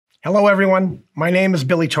Hello, everyone. My name is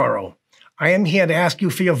Billy Tauro. I am here to ask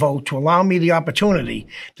you for your vote to allow me the opportunity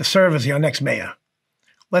to serve as your next mayor.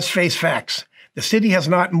 Let's face facts. The city has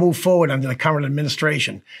not moved forward under the current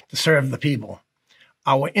administration to serve the people.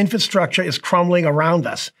 Our infrastructure is crumbling around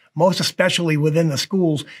us, most especially within the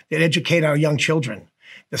schools that educate our young children.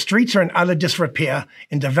 The streets are in utter disrepair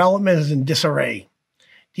and development is in disarray.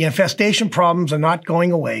 The infestation problems are not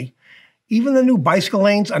going away. Even the new bicycle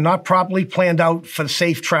lanes are not properly planned out for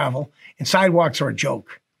safe travel, and sidewalks are a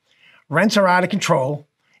joke. Rents are out of control,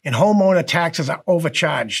 and homeowner taxes are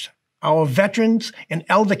overcharged. Our veterans and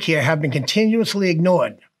elder care have been continuously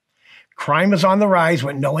ignored. Crime is on the rise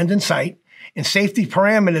with no end in sight, and safety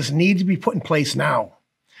parameters need to be put in place now.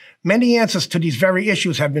 Many answers to these very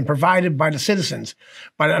issues have been provided by the citizens,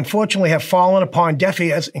 but unfortunately have fallen upon deaf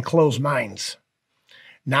ears and closed minds.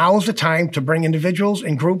 Now is the time to bring individuals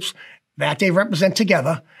and groups that they represent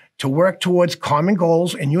together to work towards common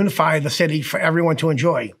goals and unify the city for everyone to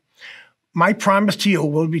enjoy. My promise to you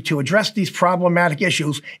will be to address these problematic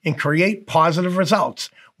issues and create positive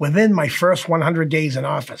results within my first 100 days in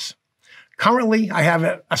office. Currently, I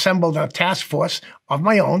have assembled a task force of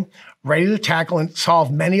my own, ready to tackle and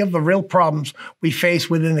solve many of the real problems we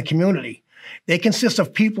face within the community. They consist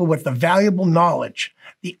of people with the valuable knowledge,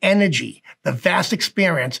 the energy, the vast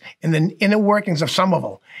experience, and the inner workings of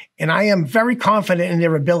Somerville, and I am very confident in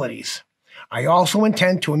their abilities. I also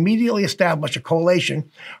intend to immediately establish a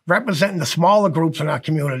coalition representing the smaller groups in our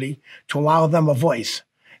community to allow them a voice.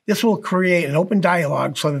 This will create an open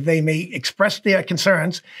dialogue so that they may express their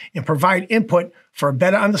concerns and provide input for a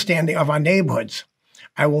better understanding of our neighborhoods.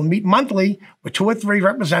 I will meet monthly with 2 or 3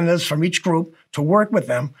 representatives from each group to work with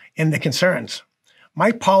them in their concerns.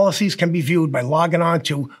 My policies can be viewed by logging on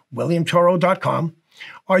to williamtauro.com,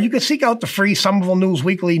 or you can seek out the free Somerville News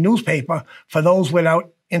Weekly newspaper for those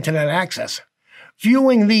without internet access.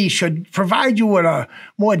 Viewing these should provide you with a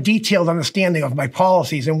more detailed understanding of my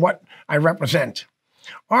policies and what I represent.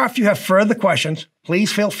 Or if you have further questions,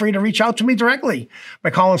 please feel free to reach out to me directly by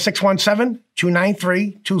calling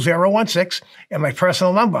 617-293-2016 at my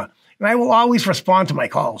personal number, and I will always respond to my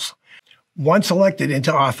calls. Once elected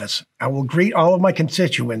into office, I will greet all of my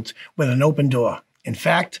constituents with an open door. In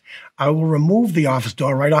fact, I will remove the office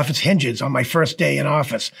door right off its hinges on my first day in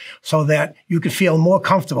office so that you can feel more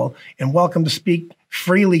comfortable and welcome to speak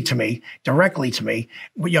freely to me, directly to me,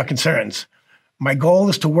 with your concerns. My goal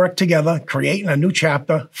is to work together, creating a new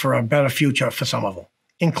chapter for a better future for Somerville.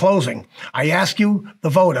 In closing, I ask you, the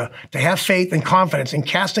voter, to have faith and confidence in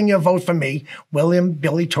casting your vote for me, William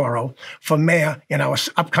Billy Tauro, for mayor in our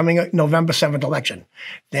upcoming November 7th election.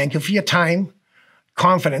 Thank you for your time,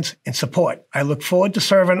 confidence, and support. I look forward to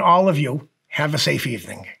serving all of you. Have a safe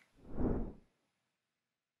evening.